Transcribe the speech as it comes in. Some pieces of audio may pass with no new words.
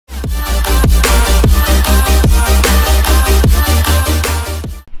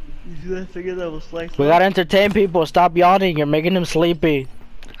I figured that was like. We gotta entertain people. Stop yawning. You're making them sleepy.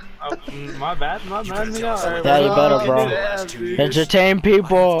 Oh, my bad, nigga. Yeah, you better, bro. Entertain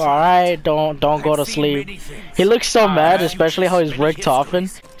people, alright? Don't go to sleep. He looks so mad, especially how he's Rick Toffin.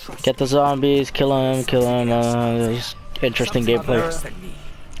 Get the zombies, kill him. Interesting gameplay.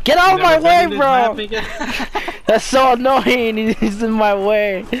 Get out of my way, bro! That's so annoying. He's in my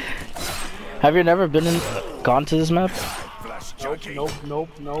way. Have you never gone to this map? Nope.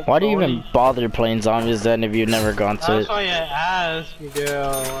 Why do you even bother playing zombies then if you've never gone to it? That's why I asked,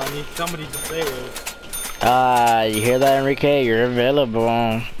 Miguel. I need somebody to play with. You hear that, Enrique? You're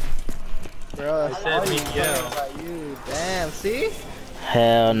available. Bro, I said Miguel. About you. Damn, see?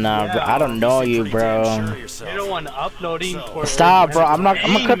 Hell nah, bro. I don't know you, bro. You're the one uploading for. Stop, bro. I'm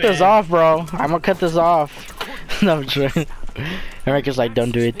gonna cut this off, bro. I'm gonna cut this off. No, I'm trying. Enrique's like,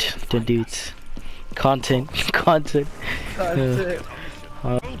 don't do it. Don't do it. Content.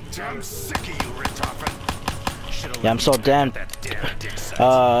 Yeah, I'm so damn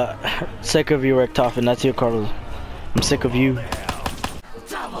sick of you, Rick Toffin. That's you, Carlos. I'm sick of you.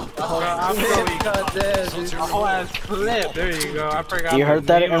 Whole ass clip. There you go. I forgot. You heard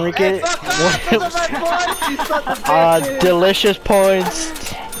that, Enrique? Delicious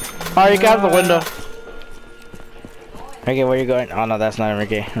points. Oh, you got out the window. Enrique, where you going? Oh no, that's not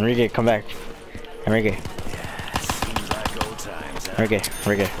Enrique. Enrique, come back. Enrique. I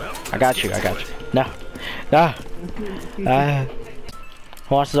got you. No.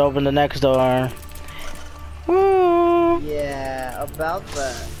 Who wants to open the next door? Woo. Yeah, about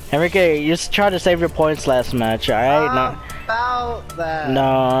that. Enrique, you just tried to save your points last match, alright? About that.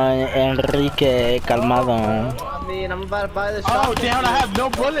 No, Enrique, calmado. I mean, I'm about to buy this. Oh, damn, I have no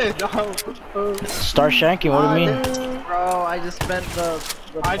bullets. Start shanking, what do you mean? Bro, I just spent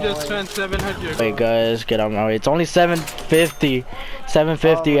I just spent 700. Wait, guys, get on my way. It's only 750.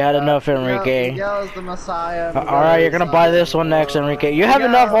 750, you had enough, Enrique. Miguel's the Messiah. Alright, you're gonna buy this one next, Enrique. You have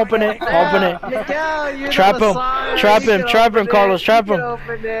enough, open it. Miguel, you're Trap the him, Messiah. trap him, Carlos, trap him.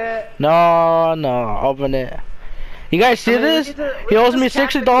 Open it. No, open it. You guys see this? He owes me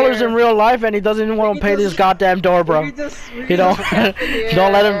 $60 in real life, and he doesn't even want to pay this goddamn door, bro. You don't,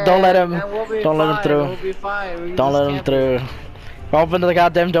 don't let him through. Don't let him through. Open the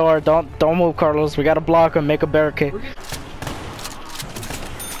goddamn door. Don't move, Carlos. We gotta block him. Make a barricade.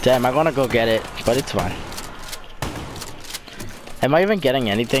 Damn, I'm gonna go get it, but it's fine. Am I even getting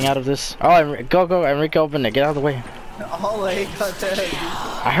anything out of this? Oh, go, Enrique, open it. Get out of the way.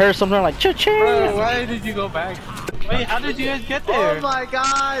 I heard something like cha-ching. Bro, why did you go back? Wait, how did you guys get there? Oh my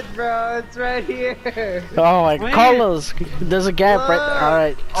god, bro, it's right here. Oh my, Carlos, there's a gap right there.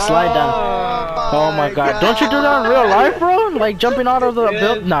 Alright, slide down. Oh my god. Don't you do that in real life, bro? Like jumping out of the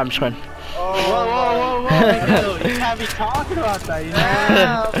building? Nah, I'm just kidding. Whoa. You can't be talking about that, you know?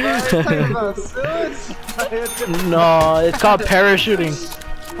 Yeah, bro, you're talking about suicide. No, it's called parachuting.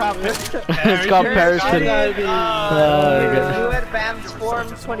 It's called parachuting. New advanced form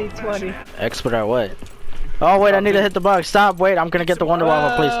 2020. Expert at what? Oh wait, I need to hit the box. Stop, wait, I'm gonna get the Wonder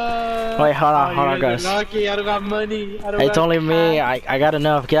Waffle, please. Wait, hold on, guys. Lucky, I don't got money. It's only me. I got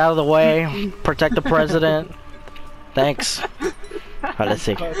enough. Get out of the way. Protect the president. Thanks. Alright, let's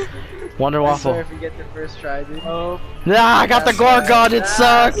see. Wonder Waffle. If you get the first try, dude. Nah, I got the Gorgon. It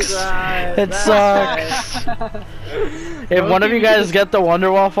sucks. It sucks. If one of you guys get the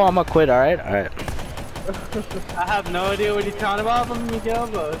Wonder Waffle, I'm gonna quit. Alright. I have no idea what you're talking about, Miguel,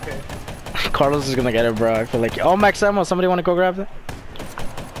 but okay. Carlos is gonna get it, bro. I feel like. Oh, Max Ammo. Somebody want to go grab that?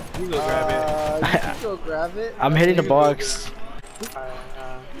 You go grab it. You can go grab it. I'm hitting the box.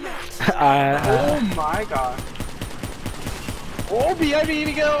 Oh my god. Oh, behind me,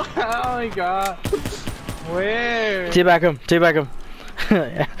 Miguel. Oh my god. Where? Teabag him.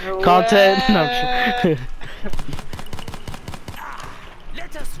 Content. No,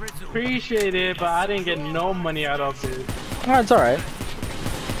 appreciate it, but I didn't get no money out of it. Oh, it's alright.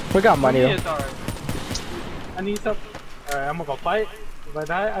 We got money though. I need some. Alright, I'm gonna go fight. If I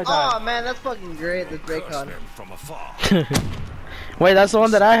die, I die. Oh man, that's fucking great, the Dracon. Wait, that's the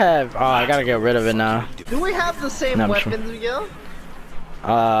one that I have. Oh, I gotta get rid of it now. Do we have the same weapons, Miguel?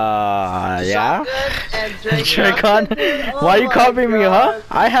 Yeah? And Dracon? Why you copying me, huh?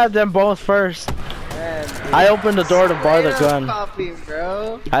 I had them both first. Man, I opened the door to buy the gun. Copy,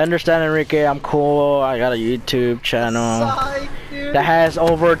 bro. I understand, Enrique. I'm cool. I got a YouTube channel that has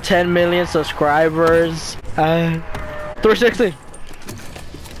over 10 million subscribers. 360.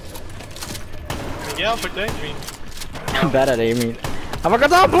 Miguel, protect me. I'm bad at aiming. I'm gonna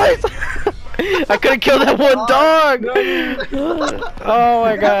go, please! I couldn't kill that one dog! Oh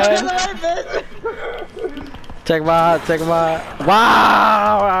my god. Take my out, take my out.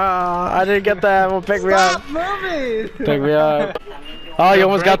 Wow! I didn't get that. Well, pick me up. Stop moving! Pick me up. Oh, you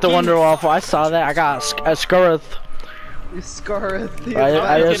almost got the Wonder Waffle. I saw that. I got a Skurth. You Skurth.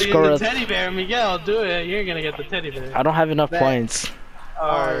 I You're just gonna get Skurth. the teddy bear, Miguel. Do it. You're gonna get the teddy bear. I don't have enough Bet. points.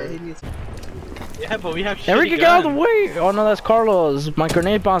 He needs... Yeah, but we have shitty Enrique, get out of the guns. way! Oh no, that's Carlos. My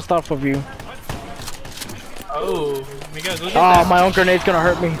grenade bounced off of you. Oh, Miguel, go get Oh, that. my own grenade's gonna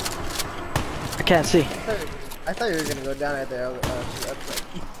hurt me. I can't see. I thought you were gonna go down right there.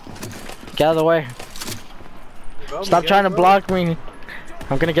 Get out of the way. Go, Stop Miguel, trying to go. block me.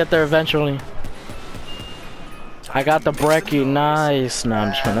 I'm gonna get there eventually. I got the brekkie. Nice. No,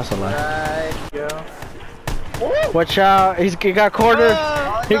 I'm just playing. That's a lie. Right. Yeah. Watch out. He got cornered.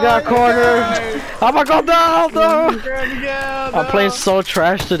 Oh, He got cornered. I'm gonna go down, though. Miguel, I'm playing so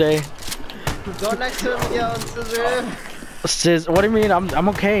trash today. Go next to him, Miguel, and scissor him. What do you mean? I'm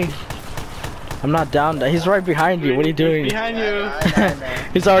okay. I'm not down. He's right behind you. What are you doing? Behind you. I know.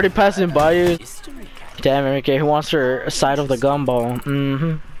 He's already passing by you. Damn, Enrique, who wants her side of the gumball?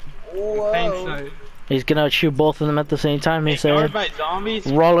 Whoa. Hindsight. He's gonna shoot both of them at the same time, he Guard said. by zombies.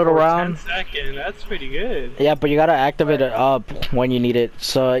 Roll it for around. 10 seconds. That's pretty good. Yeah, but you gotta activate it up when you need it.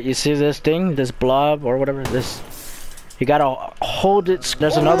 So you see this thing, this blob or whatever, this. You gotta hold it.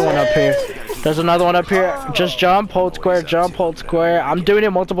 There's another one up here. There's another one up here. Just jump, hold square, jump, hold square. I'm doing it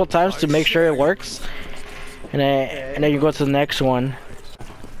multiple times to make sure it works. And then you go to the next one.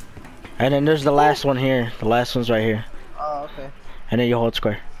 And then there's the last one here. The last one's right here. Oh, okay. And then you hold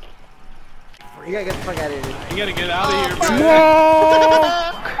square. You gotta get the fuck out of here. You gotta get out of here, bro. Whoa!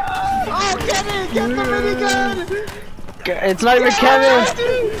 Oh, Kevin! Get the minigun! It's not even Kevin!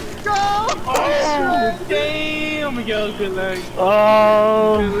 Go! Oh, damn, Miguel, good luck.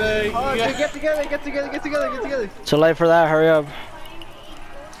 Oh! Good luck. Oh, You dude, get together, get together, get together, get together. Too late for that, hurry up.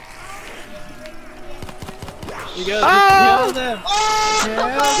 Miguel, Oh! just kill them. Oh! Kill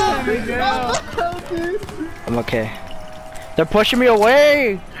them, Miguel. Oh, dude. I'm okay. They're pushing me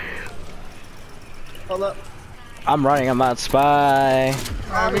away! Hold up. I'm running, I'm out spy.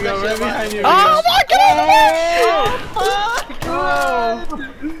 Oh, Miguel, right behind you. Oh my god! Oh!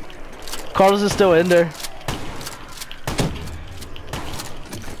 Carlos is still in there.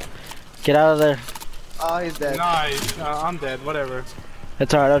 Get out of there. Oh, he's dead. Nice. I'm dead. Whatever.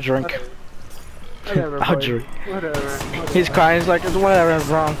 It's alright, I'll drink. Whatever. I'll boy. drink. Whatever. He's crying, he's like, whatever, it's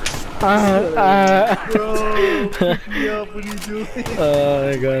wrong. Bro, pick me up, what are you doing?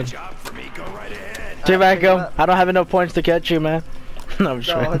 Oh my god. Too bad, go. I don't have enough points to catch you, man. No, I'm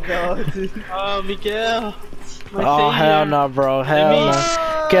sure. No, dude. Oh, Miguel. My Oh, savior. hell no, bro. Hell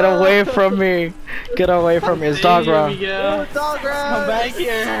no. Get away from me. Get away from me. It's dog Savior, round. Miguel. Dog round. Come back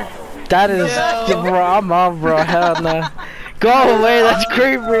here. That is, Miguel. bro, I'm off, bro. Hell no. Go away, that's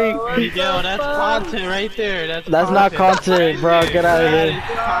creepy. Miguel, that's content right there. That's not content, bro. Get out of here.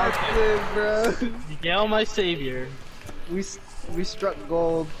 That is content. Dude, bro. Miguel, my savior. We struck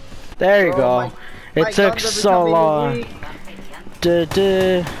gold. There you Bro, go. my It took guns are so becoming long. weak. Duh,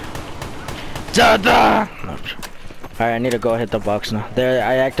 duh. Da da. Alright, I need to go hit the box now. There,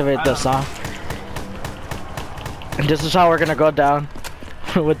 I activate the song. And this is how we're gonna go down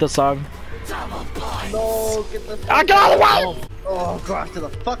with the song. No, get the I got away! Oh, go after the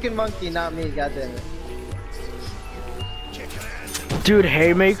fucking monkey, not me, goddammit. Dude,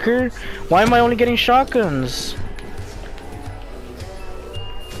 Haymaker? Why am I only getting shotguns?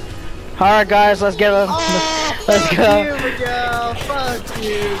 Alright guys, let's get him. Let's Fuck go. you, Miguel. Fuck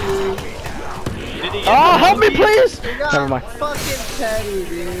you, dude. Oh, help me please! You got Never mind. fucking petty,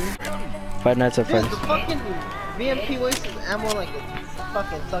 dude. Five Nights at Dude, Freddy's. the fucking VMP wastes ammo like it's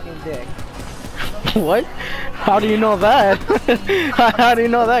fucking sucking dick. What? How do you know that? How do you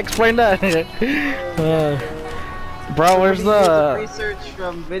know that? Explain that. Bro, where's the... research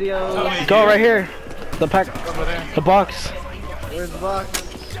from videos? Go right here. The pack. Over there. The box. Where's the box?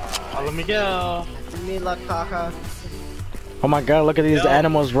 Hola, Miguel. Me la caca. Oh my god, look at these Yo.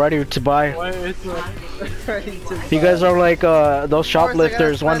 animals ready to buy. What is it? Ready to You guys are like those course, I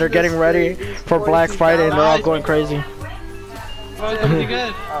shoplifters gotta when they're spend getting this ready thing, for Black Friday and they're all going crazy. Oh, it's pretty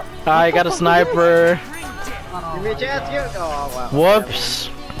good. I got a sniper. Give me a chance, give it. Oh, wow. Whoops.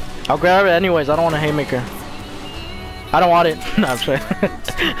 I'll grab it anyways. I don't want a haymaker. I don't want it. No, I'm sorry.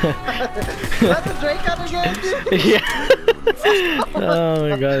 Let the Drake out again, dude. Yeah. Oh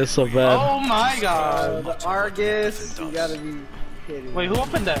my god, it's so bad. Oh my god. The Argus. You gotta be kidding. Wait, who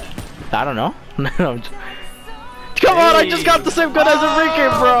opened that? I don't know. Come on, I just got the same gun as Enrique,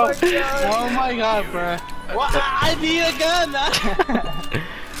 bro. Oh my god, bro. What? I need a gun.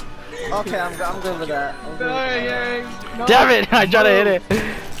 Okay, I'm good with that. I'm good with that. No. Damn it! I tried to hit it.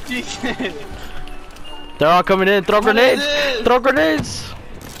 Jesus. They're all coming in. Throw grenades. Throw grenades.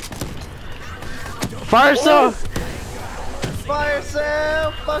 Fire cell. Fire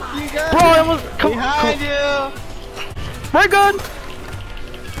sale! Fuck you guys! Bro, I almost come Behind you! My gun.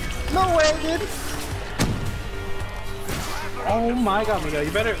 No way, dude! Oh my god, Miguel,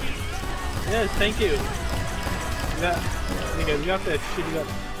 you better. Yes, thank you. Yeah, Miguel, you got that shit. You got.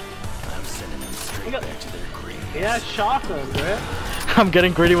 I'm sending them straight back to their grave. Yeah, shotguns, right? I'm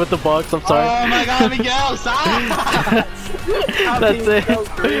getting greedy with the box. I'm sorry. Oh my god, Miguel, stop! That's it. So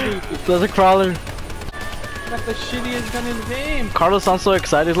greedy. There's a crawler. That's the shittiest gun in the game. Carlos sounds so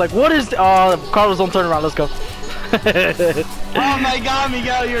excited. He's like, "What is?" Oh, Carlos, don't turn around. Let's go. Oh my god,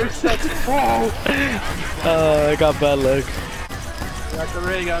 Miguel, you're such a pro! I got bad luck. You got the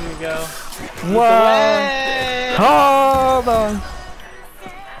ray gun, Miguel. Wow. Hold on.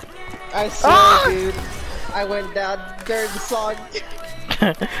 I swear, dude. I went down during the song.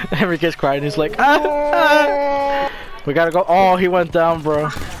 Enrique's crying. He's like, ah. We gotta go. Oh, he went down, bro.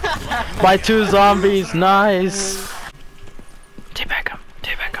 By 2 zombies. Nice. Teabag him.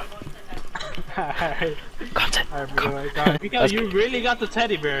 Teabag him. Alright. Content. Alright, Miguel, you really got the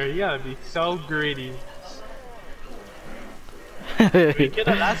teddy bear. You gotta be so greedy. Did you get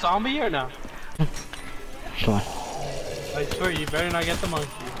the last zombie or no? Come on. I swear, you better not get the monkey.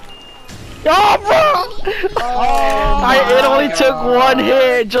 Oh, bro! Oh, It only took 1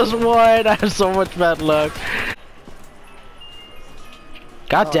 hit, just 1. I have so much bad luck.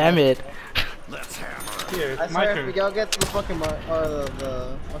 God damn it. Let's hammer. Here, I it's my swear, turn. Miguel, get to the fucking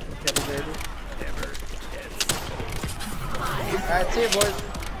the fucking teddy bear, dude. Alright, see you, boys.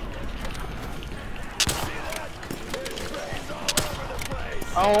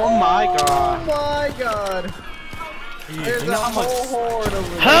 Oh my god. Oh my god. There's You a know how much- whole horde over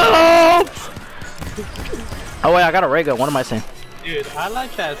there. Help! Oh wait, I got a ray gun. What am I saying? Dude, I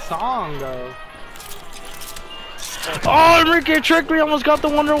like that song though. Oh, Enrique tricked me. Almost got the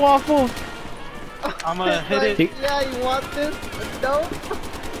Wonder Waffle. I'm gonna It's hit like, it. yeah, you want this? No?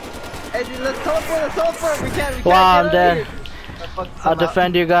 Hey, dude, let's teleport, We can't Wow, I'm get dead. out of here. I'll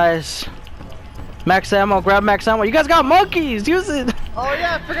defend you guys. Max ammo. Grab max ammo. You guys got monkeys. Use it. Oh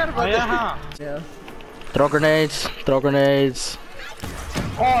yeah, I forgot Oh about yeah, that. huh? Yeah. Throw grenades. Throw grenades.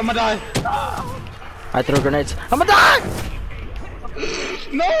 Oh, I'm gonna die. I threw grenades. I'm gonna die.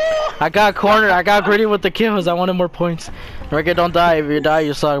 No! I got cornered. I got greedy with the kills. I wanted more points. Enrique, don't die. If you die,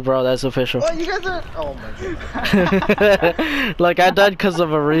 you suck, bro. That's official. Oh, you guys are. Oh my god. Look, I died because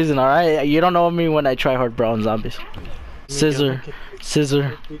of a reason, alright? You don't know me when I try hard, bro, on zombies. Scissor. Scissor.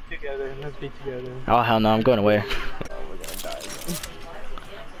 Let's be together. Let's be together. Oh, hell no. I'm going away.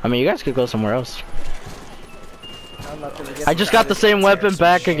 I mean, you guys could go somewhere else. I'm not gonna get I just got the same weapon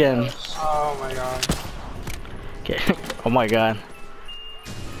back again. Oh my god. Okay. Oh my god.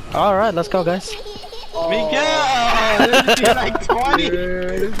 Alright, let's go, guys. Miguel! This is like 20!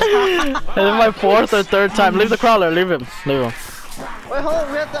 Dude. This is my 4th or 3rd time. Leave the crawler. Leave him. Leave him. Wait, hold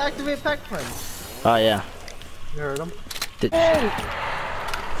on. We have to activate pack friends. Oh, yeah. You heard him?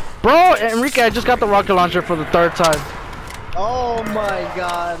 Bro, Enrique, I just got the rocket launcher for the 3rd time. Oh my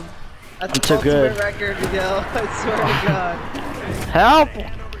god. That's I'm too good. record, Miguel. I swear to god. Help!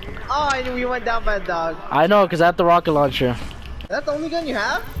 Oh, I knew we went down by a dog. I know, because I have the rocket launcher. That's the only gun you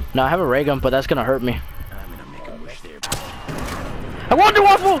have? No, I have a ray gun, but that's gonna hurt me. I'm gonna make a wish there. I Wonder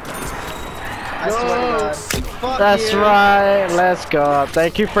Waffle! I swear to god. Fuck That's you. right. Let's go.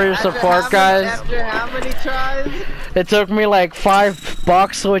 Thank you for your support, guys. After how many tries? It took me like 5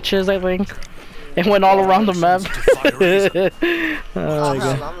 box switches, I think. It went all around the map. Oh my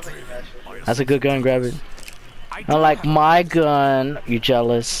god. I'm taking that shit. That's a good gun, grab it. Unlike my gun, you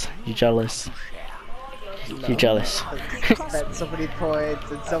jealous. You jealous. You jealous. That's so many points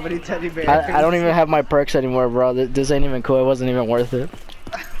and so many teddy bears. I don't even have my perks anymore, bro. This ain't even cool. It wasn't even worth it.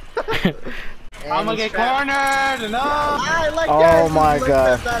 I'm gonna get cornered! No! I like Oh that. my Look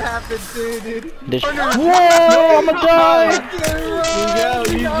god. That happened too, dude. This Whoa! I'm gonna die! Miguel,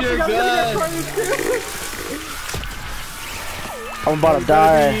 use your gun! I'm about to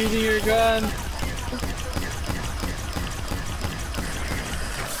die. Using your gun.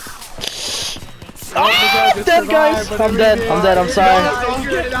 Ah, I'm dead, guys. I'm dead. I'm dead. I'm sorry.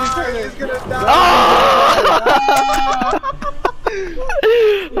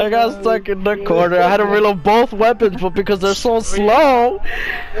 I got stuck in the corner. I had to reload both weapons, but because they're so slow,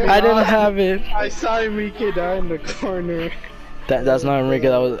 I didn't have it. I saw Enrique die in the corner. That's not Enrique.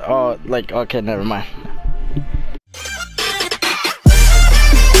 That was like okay. Never mind.